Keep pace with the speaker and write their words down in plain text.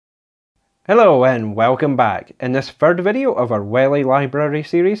Hello and welcome back. In this third video of our Welly library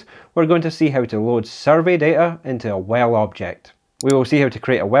series, we're going to see how to load survey data into a well object. We will see how to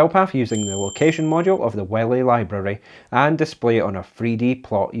create a well path using the location module of the Welly library and display it on a 3D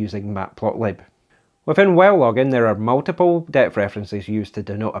plot using matplotlib. Within well login, there are multiple depth references used to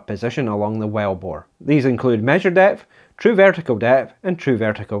denote a position along the well bore. These include measure depth, true vertical depth, and true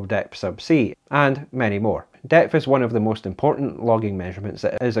vertical depth subsea, and many more. Depth is one of the most important logging measurements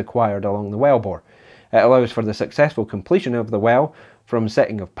that is acquired along the well bore. It allows for the successful completion of the well from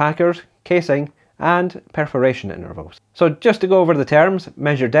setting of packers, casing, and perforation intervals. So just to go over the terms,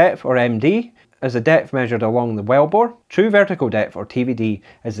 measure depth, or MD, is the depth measured along the well bore. True vertical depth, or TVD,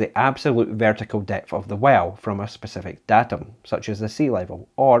 is the absolute vertical depth of the well from a specific datum, such as the sea level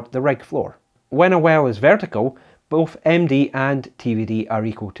or the rig floor. When a well is vertical, both MD and TVD are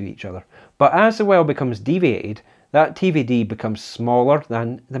equal to each other, but as the well becomes deviated, that TVD becomes smaller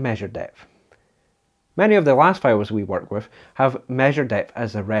than the measured depth. Many of the last files we work with have measure depth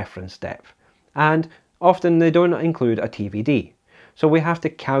as a reference depth, and often they don't include a TVD. So we have to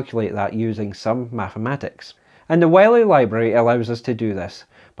calculate that using some mathematics. And the Welly library allows us to do this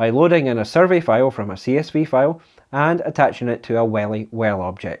by loading in a survey file from a CSV file and attaching it to a Welly well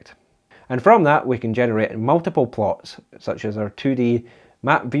object. And from that we can generate multiple plots, such as our 2D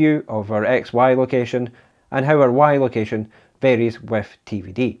map view of our XY location and how our Y location varies with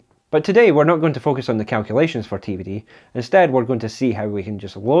TVD. But today we're not going to focus on the calculations for TVD, instead we're going to see how we can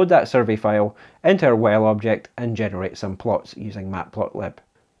just load that survey file into our well object and generate some plots using matplotlib.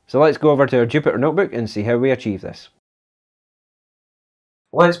 So let's go over to our Jupyter notebook and see how we achieve this.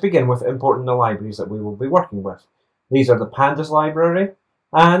 Let's begin with importing the libraries that we will be working with. These are the Pandas library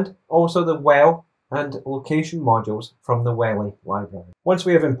and also the well and location modules from the Welly library. Once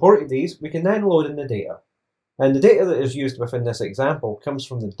we have imported these, we can then load in the data. And the data that is used within this example comes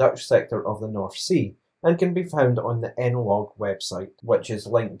from the Dutch sector of the North Sea and can be found on the nlog website, which is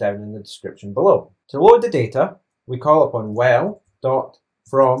linked down in the description below. To load the data, we call upon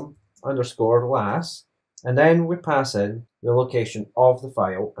well.from_las, and then we pass in the location of the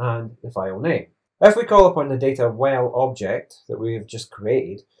file and the file name. If we call upon the data well object that we have just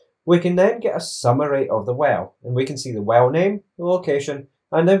created, we can then get a summary of the well, and we can see the well name, the location,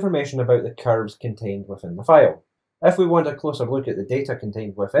 and information about the curves contained within the file. If we want a closer look at the data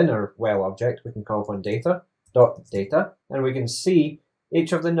contained within our well object, we can call upon data.data, and we can see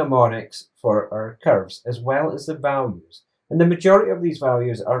each of the mnemonics for our curves, as well as the values. And the majority of these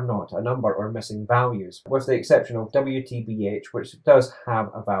values are not a number or missing values, with the exception of WTBH, which does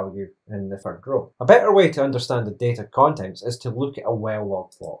have a value in the third row. A better way to understand the data contents is to look at a well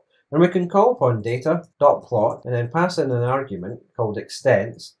log plot. And we can call upon data.plot and then pass in an argument called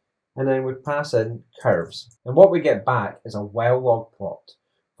extents, and then we pass in curves. And what we get back is a well log plot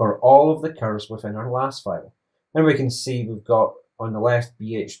for all of the curves within our last file. And we can see we've got on the left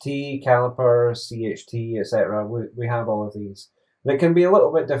BHT, caliper, CHT, etc. We have all of these. But it can be a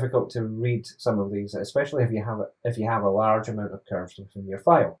little bit difficult to read some of these, especially if you have a large amount of curves within your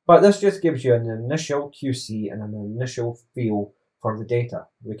file. But this just gives you an initial QC and an initial feel for the data.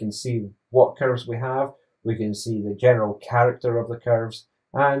 We can see what curves we have, we can see the general character of the curves,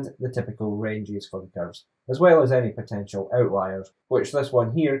 and the typical ranges for the curves, as well as any potential outliers, which this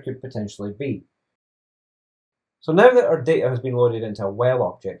one here could potentially be. So now that our data has been loaded into a well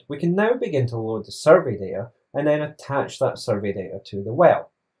object, we can now begin to load the survey data and then attach that survey data to the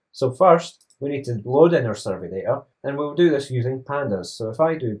well. So first, we need to load in our survey data, and we'll do this using Pandas. So if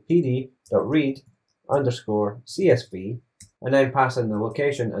I do pd.read_csv, and then pass in the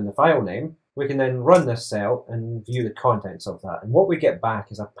location and the file name, we can then run this cell and view the contents of that. And what we get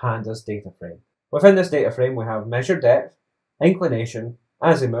back is a Pandas data frame. Within this data frame, we have measure depth, inclination,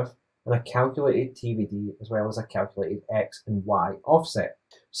 azimuth, and a calculated TVD, as well as a calculated X and Y offset.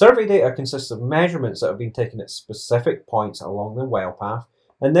 Survey data consists of measurements that have been taken at specific points along the well path,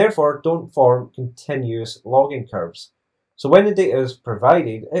 and therefore don't form continuous logging curves. So when the data is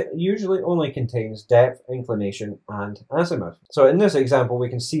provided, it usually only contains depth, inclination, and azimuth. So in this example, we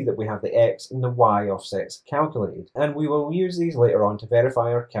can see that we have the X and the Y offsets calculated, and we will use these later on to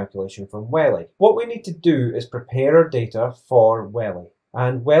verify our calculation from Welly. What we need to do is prepare our data for Welly,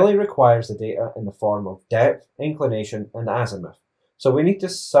 and Welly requires the data in the form of depth, inclination, and azimuth. So we need to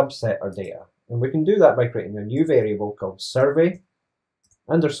subset our data, and we can do that by creating a new variable called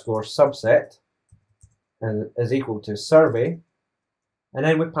survey_subset, and is equal to survey, and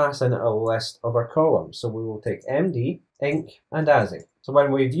then we pass in a list of our columns. So we will take MD, Inc, and ASI. So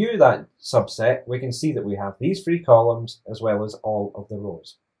when we view that subset, we can see that we have these three columns as well as all of the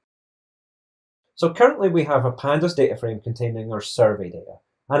rows. So currently we have a Pandas data frame containing our survey data,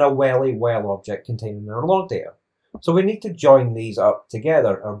 and a Welly well object containing our log data. So we need to join these up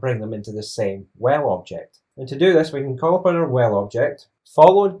together or bring them into the same well object. And to do this, we can call upon our well object,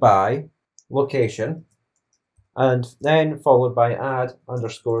 followed by location, and then followed by add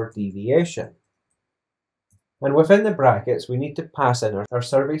underscore deviation. And within the brackets, we need to pass in our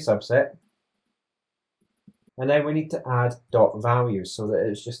survey subset, and then we need to add dot values so that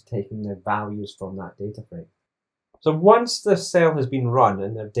it's just taking the values from that data frame. So once the cell has been run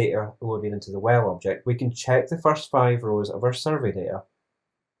and the data loaded into the well object, we can check the first 5 rows of our survey data.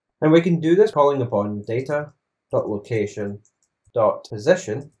 And we can do this calling upon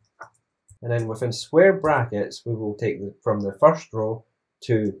data.location.position, and then within square brackets, we will take from the first row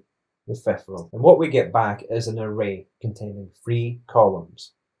to the 5th row. And what we get back is an array containing 3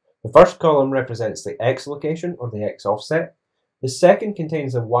 columns. The first column represents the X location or the X offset. The second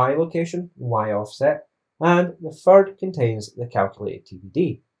contains the Y location, Y offset. And the third contains the calculated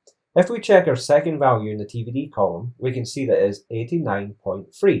TBD. If we check our second value in the TBD column, we can see that it is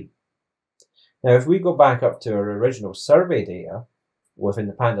 89.3. Now, if we go back up to our original survey data within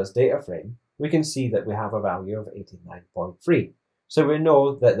the Pandas data frame, we can see that we have a value of 89.3. So we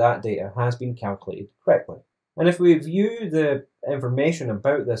know that that data has been calculated correctly. And if we view the information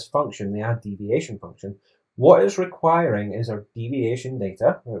about this function, the add deviation function, what it's requiring is our deviation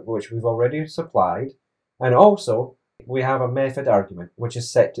data, which we've already supplied. And also, we have a method argument, which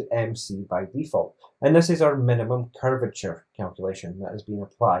is set to MC by default. And this is our minimum curvature calculation that has been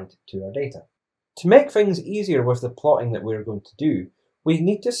applied to our data. To make things easier with the plotting that we're going to do, we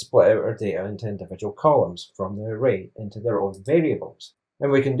need to split out our data into individual columns from the array into their own variables.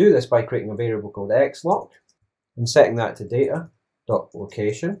 And we can do this by creating a variable called xloc and setting that to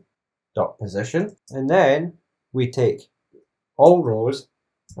data.location.position. And then we take all rows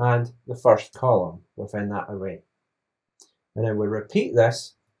and the first column within that array. And then we repeat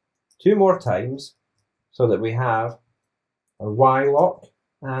this 2 more times so that we have our yloc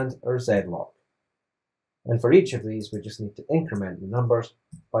and our zloc. And for each of these, we just need to increment the numbers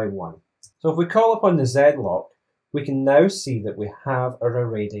by 1. So if we call upon the zloc, we can now see that we have our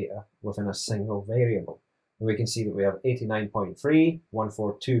array data within a single variable. And we can see that we have 89.3,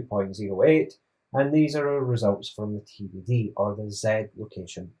 142.08, and these are our results from the TBD, or the Z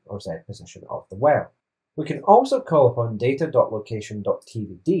location or Z position of the well. We can also call upon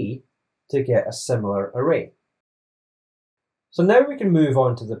data.location.tbd to get a similar array. So now we can move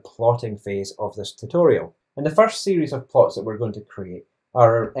on to the plotting phase of this tutorial. And the first series of plots that we're going to create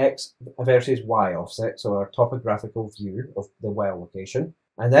are our X versus Y offset, so our topographical view of the well location.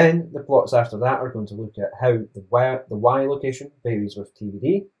 And then the plots after that are going to look at how the Y location varies with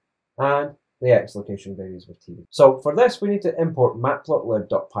TBD, and the X location varies with TBD. So for this, we need to import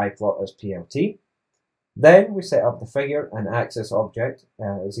matplotlib.pyplot as PLT. Then we set up the figure and axis object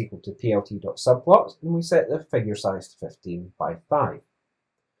is equal to plt.subplot, and we set the figure size to 15 by 5.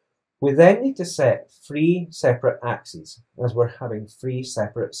 We then need to set 3 separate axes, as we're having 3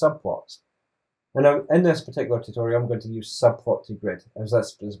 separate subplots. And now in this particular tutorial, I'm going to use subplot to grid, as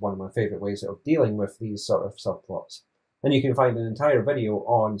this is one of my favourite ways of dealing with these sort of subplots. And you can find an entire video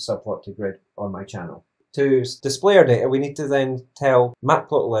on subplot to grid on my channel. To display our data, we need to then tell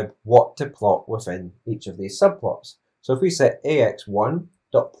matplotlib what to plot within each of these subplots. So if we set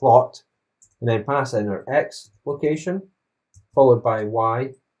ax1.plot and then pass in our x location, followed by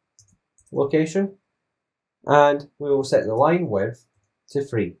y location, and we will set the line width to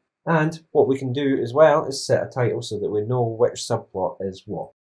 3. And what we can do as well is set a title so that we know which subplot is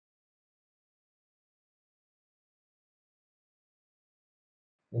what.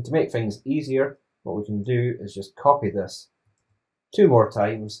 And to make things easier, what we can do is just copy this 2 more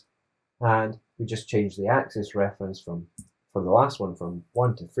times, and we just change the axis reference for the last one from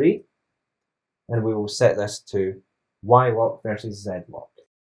 1 to 3, and we will set this to yloc versus zloc.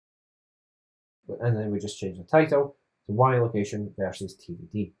 And then we just change the title to y location versus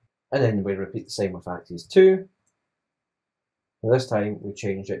TBD. And then we repeat the same with axis 2. And this time we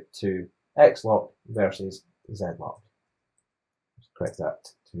change it to xloc versus zloc. Let's correct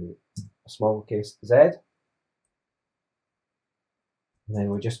that to a small case z. And then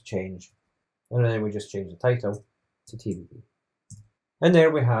we just change the title to TBD. And there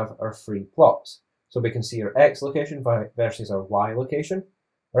we have our 3 plots. So we can see our x location versus our y location,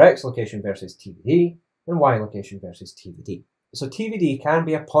 our x location versus TBD, and y location versus TBD. So TBD can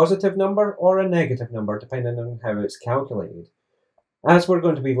be a positive number or a negative number depending on how it's calculated. As we're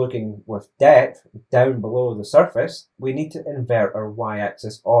going to be looking with depth down below the surface, we need to invert our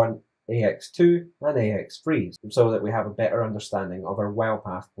y-axis on AX2 and AX3 so that we have a better understanding of our well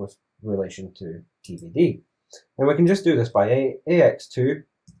path with relation to TBD. And we can just do this by AX2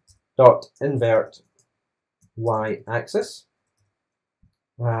 dot invert y-axis,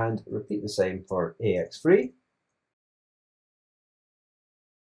 and repeat the same for ax3.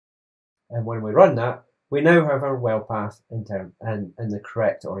 And when we run that, we now have our well path in the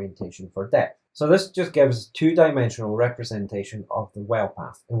correct orientation for depth. So this just gives two-dimensional representation of the well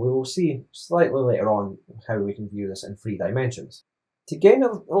path, and we will see slightly later on how we can view this in 3 dimensions. To gain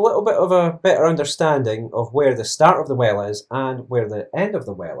a little bit of a better understanding of where the start of the well is and where the end of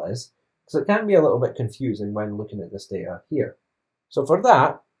the well is, because it can be a little bit confusing when looking at this data here. So for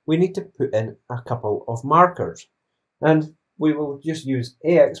that, we need to put in a couple of markers, and we will just use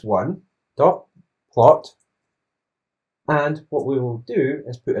ax1 dot plot, and what we will do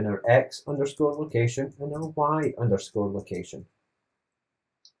is put in our x underscore location and our y underscore location.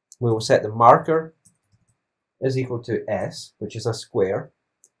 We will set the marker is equal to s, which is a square.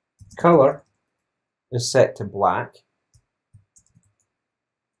 Color is set to black,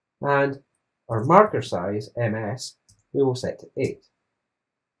 and our marker size, ms, we will set to 8.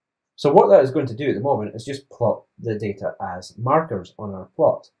 So what that is going to do at the moment is just plot the data as markers on our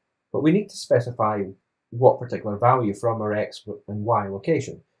plot. But we need to specify what particular value from our x and y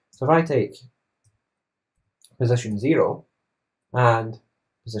location. So if I take position 0 and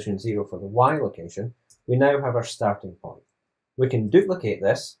position 0 for the y location, we now have our starting point. We can duplicate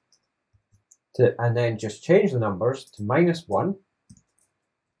this and then just change the numbers to -1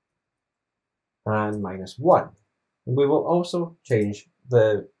 and -1. And we will also change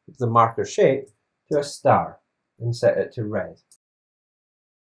the marker shape to a star and set it to red.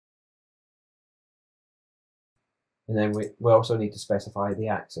 And then we also need to specify the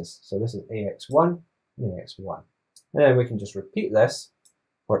axis. So this is ax1 and ax1. And then we can just repeat this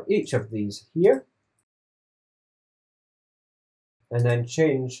for each of these here. And then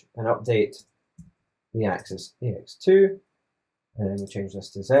change and update the axis ax2. And then we change this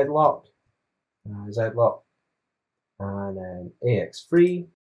to z-lock, and then ax3.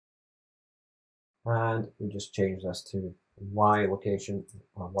 And we just change this to y location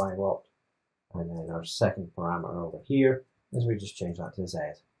or y-lock. And then our second parameter over here is we just change that to z.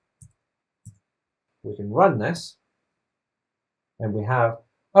 We can run this, and we have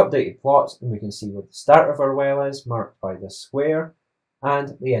updated plots, and we can see where the start of our well is, marked by the square,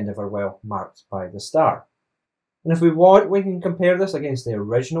 and the end of our well, marked by the star. And if we want, we can compare this against the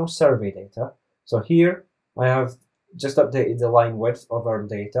original survey data. So here I have just updated the line width of our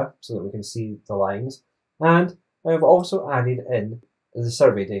data so that we can see the lines, and I have also added in the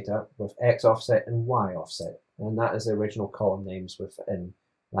survey data with x offset and y offset, and that is the original column names within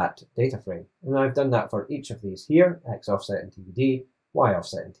that data frame. And I've done that for each of these here, x offset and TBD, y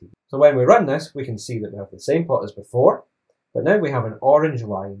offset and TBD. So when we run this, we can see that we have the same plot as before, but now we have an orange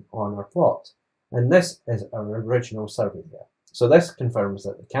line on our plot, and this is our original survey data. So this confirms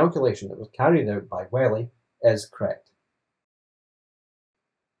that the calculation that was carried out by Welly is correct.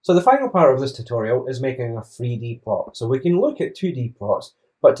 So the final part of this tutorial is making a 3D plot. So we can look at 2D plots,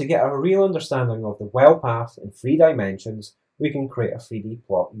 but to get a real understanding of the well path in 3 dimensions, we can create a 3D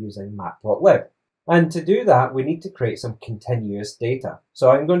plot using matplotlib. And to do that, we need to create some continuous data.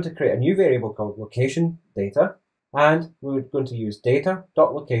 So I'm going to create a new variable called location data, and we're going to use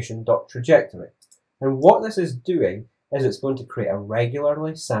data.location.trajectory. And what this is doing is it's going to create a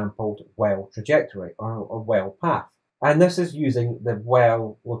regularly sampled well trajectory or a well path. And this is using the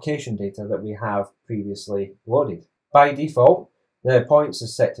well location data that we have previously loaded. By default, the points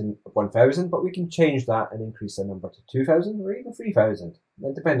is set to 1000, but we can change that and increase the number to 2000 or even 3000,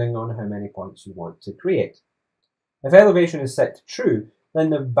 depending on how many points you want to create. If elevation is set to true,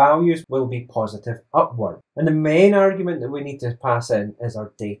 then the values will be positive upward. And the main argument that we need to pass in is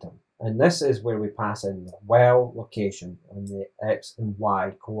our datum. And this is where we pass in the well location and the x and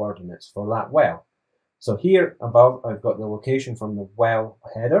y coordinates for that well. So here above, I've got the location from the well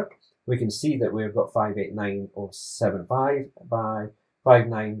header. We can see that we've got 589075 by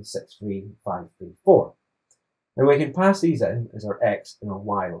 5963534. And we can pass these in as our x and our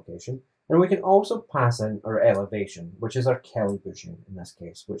y location. And we can also pass in our elevation, which is our Kelly bushing in this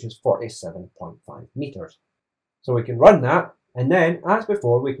case, which is 47.5 meters. So we can run that, and then, as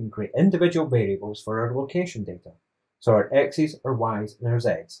before, we can create individual variables for our location data. So our x's, our y's, and our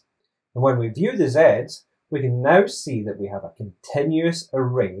z's. And when we view the z's, we can now see that we have a continuous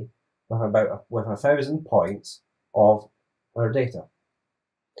array with 1000 points of our data.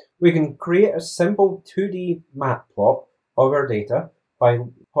 We can create a simple 2D map plot of our data by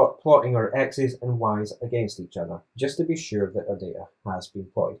plotting our x's and y's against each other, just to be sure that our data has been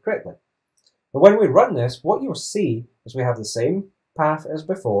plotted correctly. And when we run this, what you'll see is we have the same path as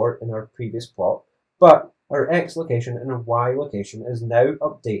before in our previous plot, but our X location and our Y location is now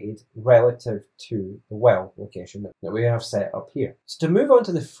updated relative to the well location that we have set up here. So to move on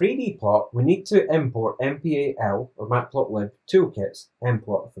to the 3D plot, we need to import MPAL or matplotlib toolkits,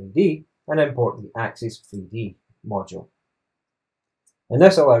 mplot3d, and import the axis 3D module. And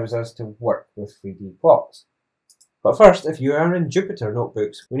this allows us to work with 3D plots. But first, if you are in Jupyter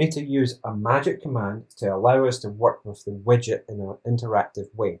notebooks, we need to use a magic command to allow us to work with the widget in an interactive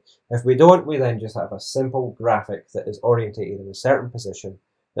way. If we don't, we then just have a simple graphic that is orientated in a certain position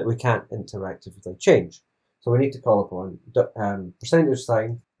that we can't interactively change. So we need to call upon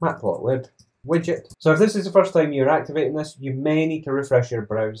 %sign matplotlib widget. So if this is the first time you're activating this, you may need to refresh your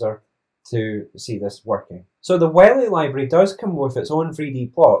browser to see this working. So the Welly library does come with its own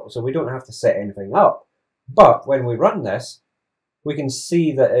 3D plot, so we don't have to set anything up. But when we run this, we can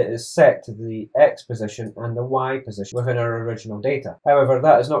see that it is set to the X position and the Y position within our original data. However,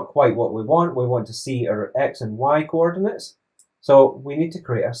 that is not quite what we want. We want to see our X and Y coordinates. So we need to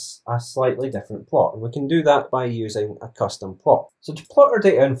create a slightly different plot. And we can do that by using a custom plot. So to plot our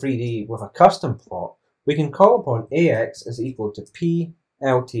data in 3D with a custom plot, we can call upon AX is equal to plt.axes,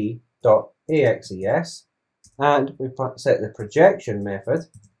 and we set the projection method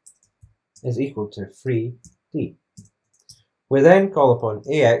is equal to 3D. We then call upon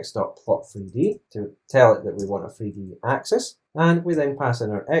ax.plot3d to tell it that we want a 3D axis, and we then pass in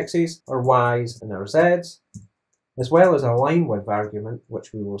our x's, our y's, and our z's, as well as a line width argument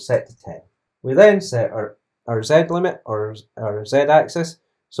which we will set to 10. We then set our z limit, or our z axis,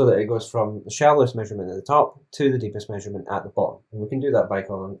 so that it goes from the shallowest measurement at the top to the deepest measurement at the bottom. And we can do that by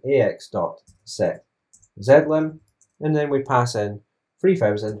calling ax.set zlim, and then we pass in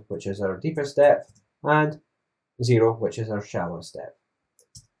 3000, which is our deepest depth, and 0, which is our shallowest depth.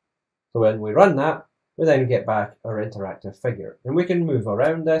 So when we run that, we then get back our interactive figure. And we can move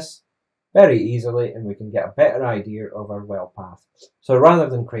around this very easily, and we can get a better idea of our well path. So rather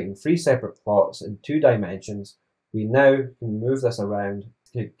than creating 3 separate plots in 2 dimensions, we now can move this around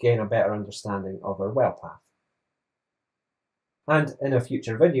to gain a better understanding of our well path. And in a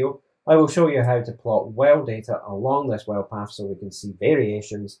future video, I will show you how to plot well data along this well path so we can see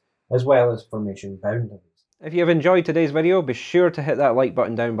variations as well as formation boundaries. If you have enjoyed today's video, be sure to hit that like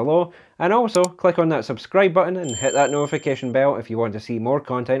button down below, and also click on that subscribe button and hit that notification bell if you want to see more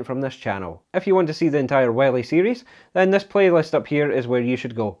content from this channel. If you want to see the entire Welly series, then this playlist up here is where you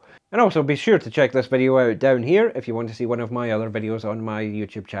should go. And also be sure to check this video out down here if you want to see one of my other videos on my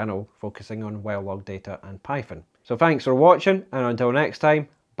YouTube channel focusing on well log data and Python. So thanks for watching, and until next time,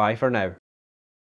 bye for now.